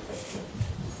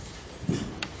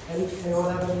 anyone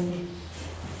have any?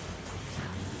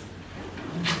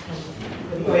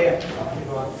 Oh, yeah.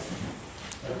 Go on.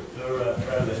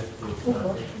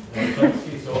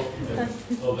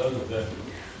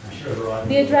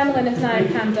 The adrenaline is now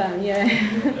calmed down, yeah.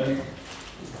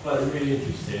 But really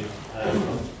interesting. I'm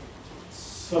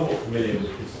somewhat familiar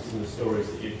with some of the stories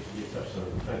that you've touched on.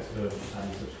 Thanks for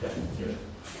adding such depth to it.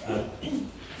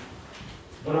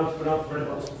 When I've read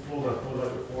about this before, and I've thought about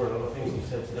it before, and other things you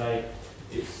said today,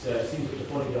 it seems that the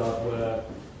bodyguard were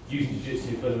using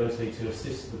Jiu-Jitsu fundamentally to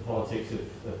assist the politics of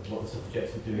what the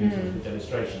suffragettes were doing in terms of the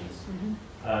demonstrations.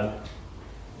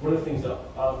 One of the things that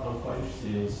I'm quite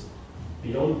interested in is,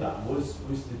 beyond that, was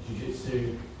the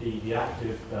Jiu-Jitsu the act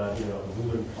of a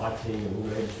woman fighting, a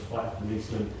woman able to fight a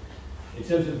policeman, in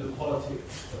terms of the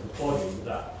politics of the body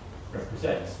that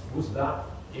represents, was that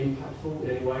impactful in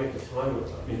any way at the time? I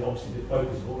mean, obviously the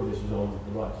focus of all of this was on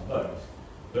the right to vote,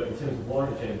 but in terms of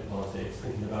wider gender politics,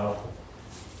 thinking about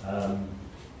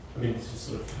this was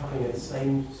sort of happening at the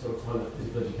same sort of time that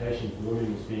physical education for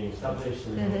women was being established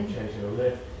and changing on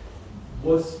there. In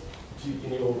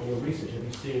your research, have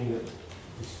you seen that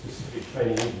the specific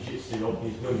training in Jiu-Jitsu of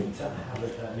these women, did that have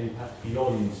an impact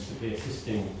beyond simply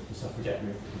assisting the suffragette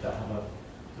movement? Did that have a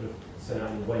sort of send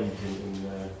out a wave in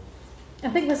I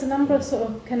think there's a number of sort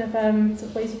of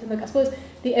ways you can look. I suppose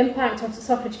the impact of the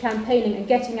suffrage campaigning and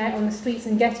getting out on the streets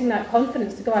and getting that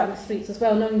confidence to go out on the streets as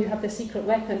well, knowing you have this secret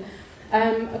weapon.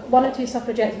 One or two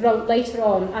suffragettes wrote later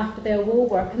on after their war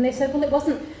work, and they said, well, it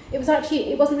wasn't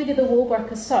really the war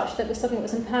work as such that was something that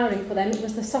was empowering for them. It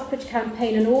was the suffrage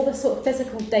campaign and all the sort of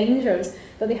physical dangers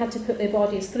that they had to put their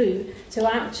bodies through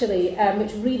to actually,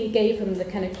 which really gave them the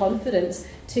kind of confidence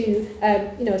to,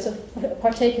 sort of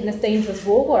partake in this dangerous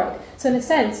war work. So in a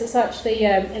sense, it's actually,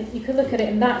 you could look at it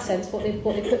in that sense, what they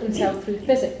put themselves through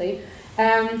physically.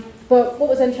 But what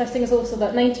was interesting is also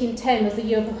that 1910 was the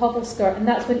year of the hovel skirt, and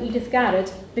that's when Edith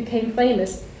Garrett became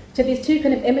famous. So these two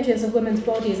kind of images of women's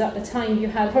bodies at the time. You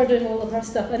had her doing all of her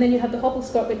stuff, and then you had the hobble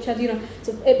skirt, which had,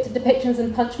 sort of depictions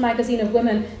in Punch magazine of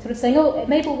women sort of saying, "Oh,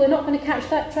 Mabel, we're not going to catch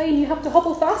that train. You have to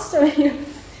hobble faster."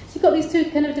 So you've got these two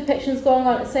kind of depictions going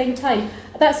on at the same time.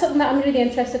 That's something that I'm really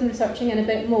interested in researching in a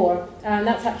bit more, and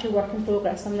that's actually a work in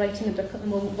progress. I'm writing a book at the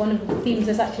moment. One of the themes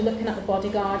is actually looking at the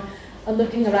bodyguard and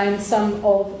looking around some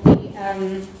of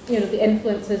the, the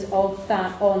influences of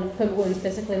that on women's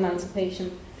physical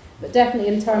emancipation. But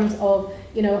definitely in terms of,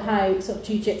 how sort of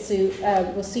jiu-jitsu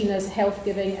was seen as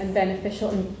health-giving and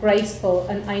beneficial and graceful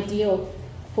and ideal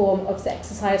form of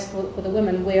exercise for the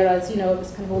women, whereas, it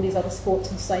was kind of all these other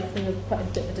sports and cycling. There was quite a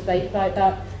bit of debate about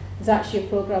that. There's actually a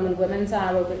programme on Women's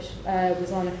Hour which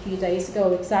was on a few days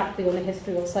ago, exactly on the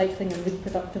history of cycling and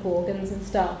reproductive organs and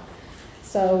stuff.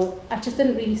 So I just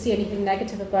didn't really see anything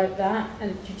negative about that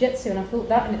and jiu-jitsu, and I thought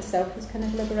that in itself was kind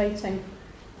of liberating.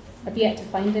 I've yet to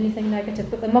find anything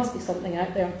negative, but there must be something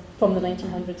out there from the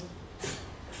 1900s.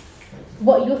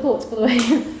 What are your thoughts, by the way?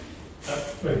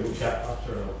 Maybe we'll chat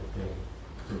after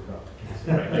group up.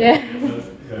 Yeah.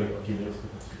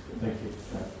 Thank you.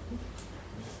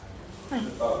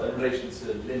 In relation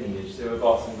to lineage, so with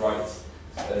Barton Wright's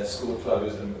school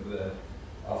closed and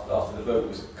after the vote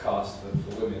was cast for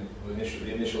women, or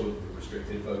the initial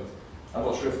restricted vote. I'm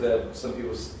not sure if some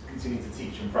people continue to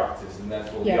teach and practice, and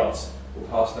therefore the arts will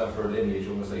pass down for a lineage,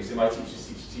 almost like, so my teachers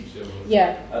teach them.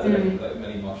 As in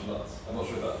many martial arts. I'm not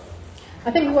sure if that.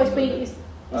 I think what's been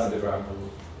underground.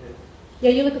 Yeah,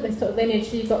 you look at this sort of lineage,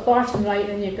 so you've got Barton Wright,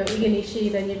 then you've got Ian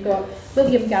Ishii, then you've got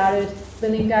William Garrod.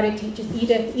 William Garrod teaches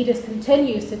Edith. Edith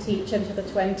continues to teach into the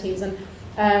 20s, and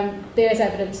there is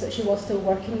evidence that she was still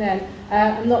working then.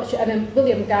 I'm not sure, and then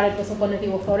William Garrod was one of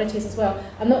the authorities as well.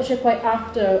 I'm not sure quite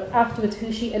afterwards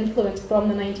who she influenced from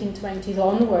the 1920s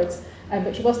onwards,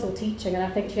 but she was still teaching, and I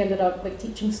think she ended up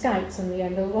teaching scouts in the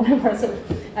end. One of her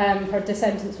her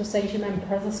descendants was saying she remembered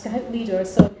her as a scout leader,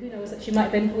 so who knows that she might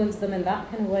have influenced them in that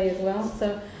kind of way as well.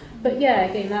 So, but yeah,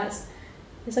 again, it's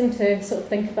something to sort of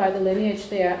think about the lineage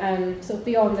there, and sort of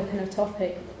beyond the kind of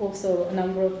topic, also a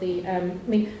number of the,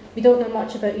 we don't know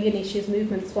much about Ian Ishii's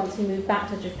movements once he moved back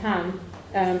to Japan,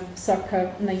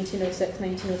 circa 1906,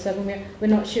 1907. We're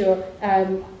not sure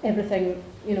everything,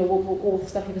 all the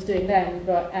stuff he was doing then,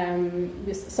 but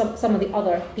some of the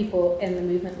other people in the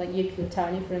movement, like Yukio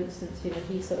Tani, for instance,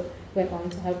 he sort of went on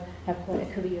to have quite a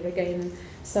career again. And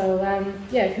so,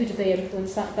 who did they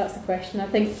influence? That's the question. I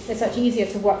think it's actually easier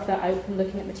to work that out from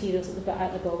looking at materials at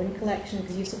the Bowen collection,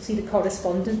 because you sort of see the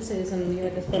correspondences, and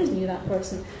this person knew that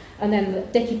person. And then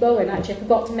Dickie Bowen, actually, I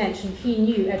forgot to mention, he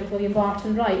knew Edward William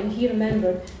Barton Wright, and he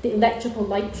remembered the electrical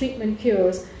light treatment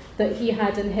cures that he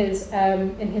had in his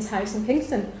house in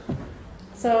Kingston.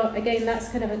 So again, that's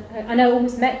kind of and I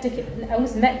almost met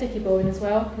Dickie Bowen as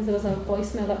well, because there was a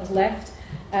voicemail that was left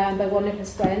by one of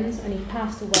his friends, and he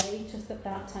passed away just at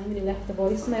that time when he left the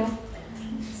voicemail.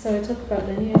 So I talk about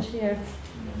lineage here.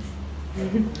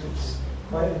 It's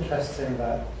quite interesting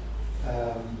that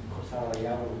Kotaro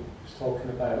Yama was talking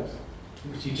about,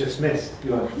 which you just missed.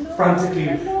 You were frantically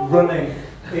running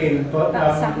in, but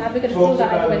talked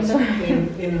about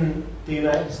in the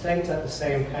United States at the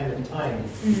same kind of time.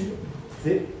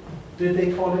 Did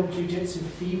they call it Jiu-Jitsu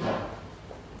fever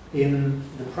in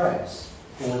the press?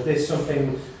 Or is this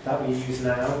something that we use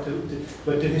now?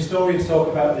 But did historians talk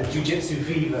about the Jiu-Jitsu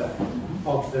fever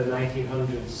of the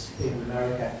 1900s in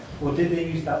America? Or did they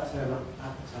use that term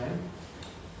at the time?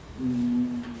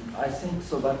 I think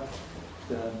so, but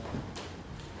the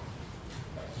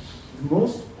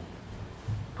most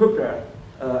popular,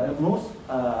 most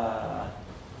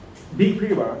big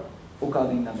fever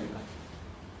occurred in America.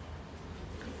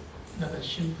 だから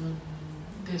新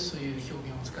聞でそういう表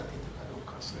現を使っていたかどう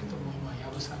か、それとも今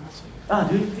藪さんがそういう。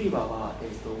ジューフィーバーは、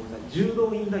柔道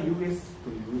イン・ザ・ US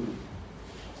という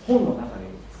本の中で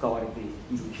使われている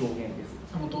表現です。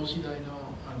同時代の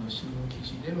新聞記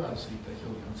事ではそういった表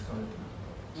現を使われてい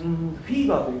なかった。フィー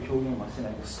バーという表現はしてな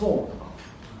いけど、ストーンとか、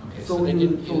Okay, そうい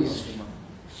う表現をしていま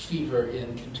す。Fever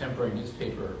in contemporary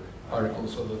newspaper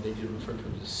articles, although they did refer to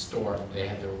it as storm, they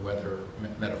had their weather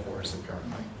metaphors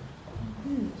apparently.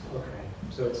 Okay,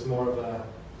 so it's more of a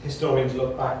historians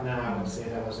look back now and say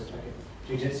there was a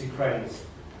jiu-jitsu craze.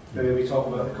 Maybe we talk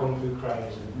about the kung fu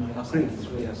craze.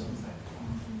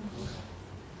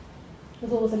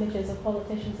 There's always images of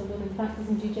politicians and women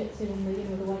practicing jiu-jitsu in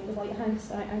the White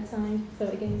House outside. So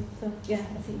again, I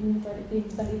think it being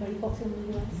very, very popular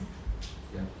in the US.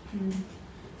 Yeah.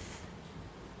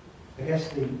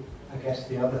 I guess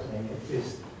the other thing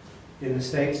is, in the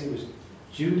States it was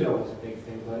judo was a big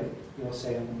thing, but you're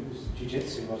saying it was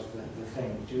Jujutsu was the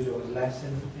thing. Judo was less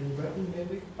in Britain,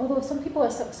 maybe? Although some people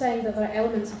are sort of saying that there are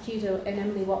elements of judo in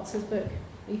Emily Watts's book,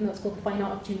 even though it's called The Fine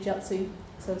Art of Jujutsu.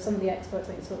 So some of the experts,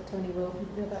 like sort of Tony Rowe,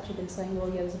 they've actually been saying, well,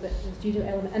 yeah, there's judo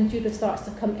element, and judo starts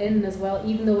to come in as well,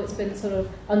 even though it's been sort of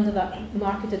under that,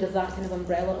 marketed as that kind of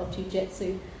umbrella of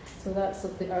Jujutsu. So that's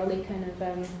sort of the early kind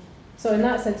of. So in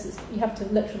that sense, you have to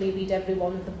literally read every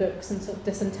one of the books and sort of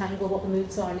disentangle what the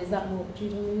moves are, and is that more of a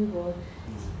judo move or?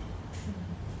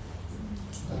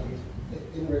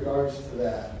 In regards to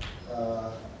that,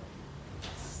 so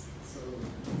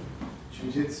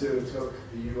Jujutsu took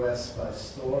the U.S. by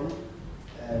storm,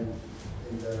 and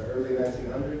in the early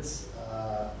 1900s,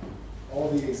 all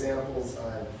the examples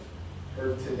I've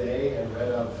heard today and read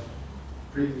of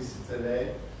previous to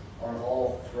today are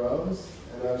all throws,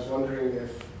 and I was wondering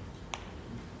if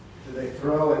do they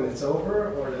throw and it's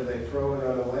over, or do they throw and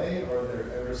run away, or are there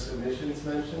ever submissions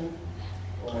mentioned,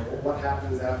 or what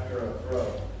happens after a throw?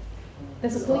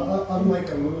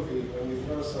 Unlike a movie, when you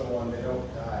throw someone, they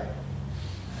don't die.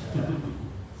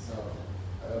 So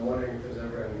I'm wondering if there's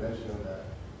ever any mention of that.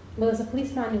 Well, there's a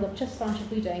police manual I've just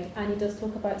started reading, and he does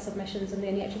talk about submissions, and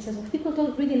then he actually says, well, people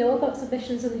don't really know about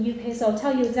submissions in the UK, so I'll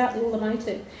tell you exactly all about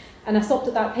it. And I stopped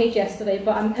at that page yesterday,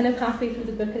 but I'm kind of halfway through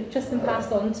the book, and it's just been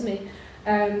passed on to me.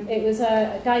 It was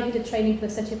a guy who did training for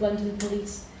the City of London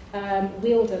Police.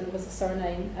 Weldon was the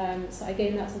surname. So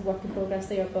again, that's a work in progress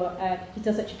there, but he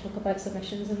does actually talk about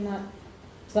submissions and that.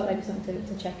 So that might be something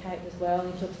to check out as well.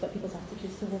 And he talks about people's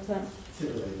attitudes towards that.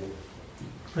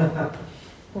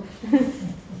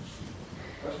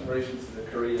 Question in relation to the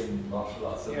Korean martial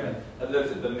arts. I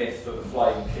looked at the myth of the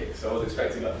flying kick, so I was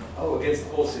expecting like, oh, against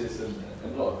horses and a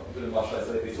lot of people in martial arts,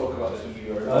 they talk about this when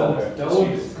you were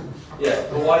yeah,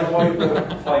 but why were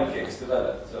flying kicks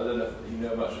developed? So I don't know if you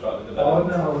know much about the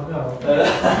development. Oh, no.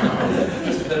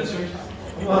 Just demonstration.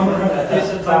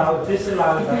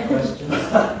 Disallow that question.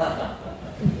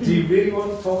 Do you really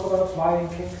want to talk about flying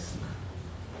kicks?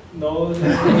 No.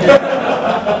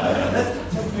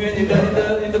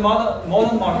 in the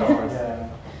modern martial arts.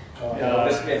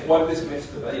 This myth, why did this myth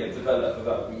develop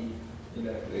about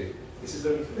this is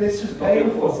only it's just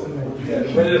painful to me.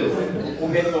 Or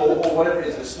myth or whatever it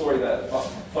is, the story that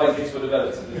flying kicks were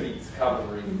developed to defeat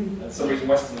cavalry. And for some reason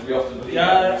Westerners, we often believe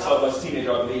that. So as a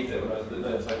teenager I believed it when I was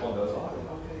learning Taekwondo. I was like,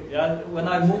 okay. Yeah, when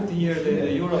I moved here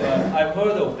to Europe, I've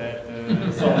heard of that.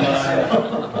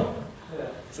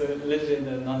 It's a little bit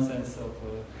nonsense of.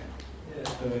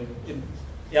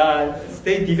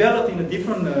 They developed in a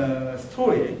different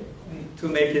story to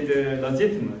make it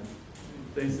legitimate.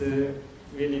 This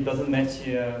really doesn't match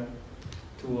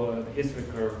to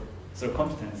historical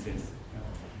circumstances.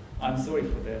 I'm sorry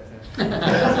for that.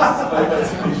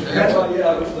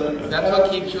 That's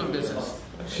what keeps you in business.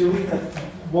 Should we have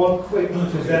one quick,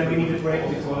 because then we need a break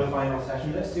before the final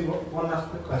session. Let's do one last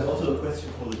quick question. There's also a question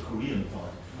for the Korean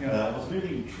part. Yeah. I was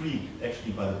really intrigued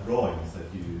actually by the drawings that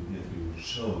you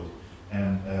showed,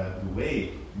 and the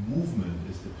way movement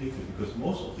is depicted, because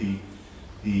most of the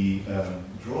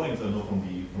drawings I know from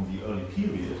the early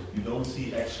period, you don't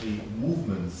see actually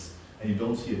movements and you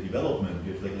don't see a development.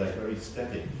 You're like very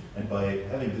static. And by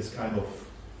having this kind of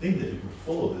thing that you could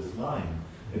follow this line,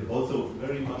 it also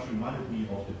very much reminded me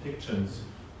of depictions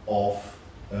of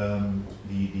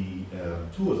the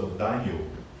tours of daimyo,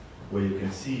 where you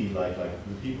can see like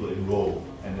the people in row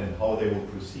and then how they will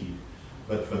proceed.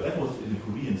 But that was in the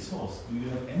Korean source. Do you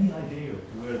have any idea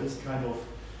where this kind of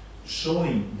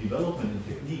showing development and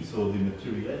technique, so the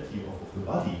materiality of the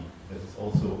body, that is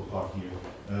also a part here,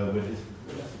 where does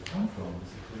it come from?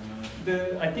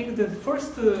 I think the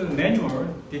first manual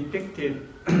depicted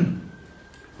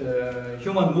the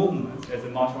human movement as a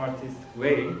martial artist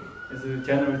way is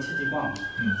General Chi Ji-kwang.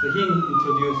 So he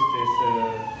introduced this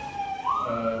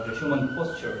the human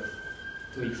posture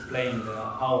to explain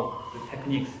how the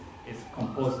techniques is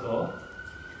composed of.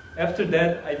 After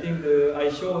that, I think I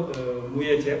showed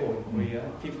Muye Jebo in Korea,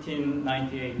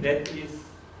 1598. That is,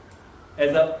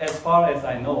 as far as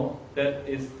I know, that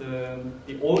is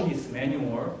the oldest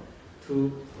manual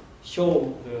to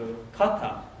show the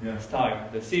kata style,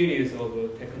 the series of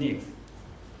techniques.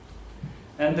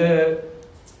 And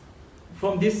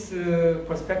from this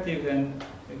perspective, and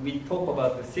we talk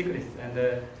about the secrets, and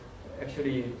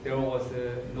actually there was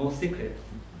no secret.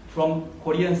 From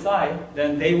Korean side,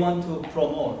 then they want to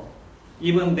promote.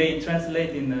 Even they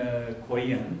translate in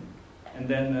Korean, and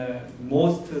then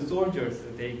most soldiers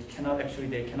they cannot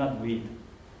read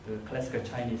the classical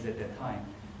Chinese at that time.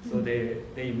 So they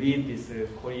read these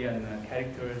Korean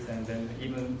characters, and then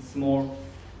even small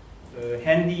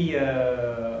handy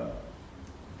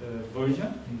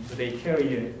version. So they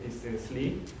carry this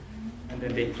sleeve, and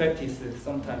then they practice.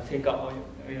 Sometimes take out.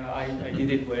 I did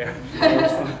it where.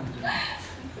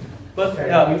 But okay,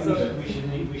 yeah,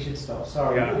 we should stop.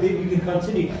 Sorry, Yeah. you can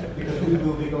continue because we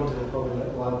will be going to the pub in a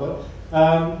little while.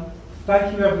 But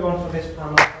thank you everyone for this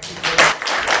panel.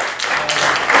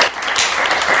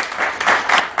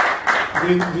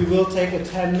 We will take a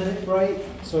 10-minute break,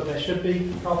 so there should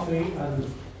be coffee and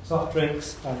soft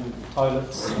drinks and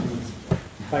toilets. And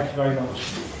thank you very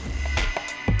much.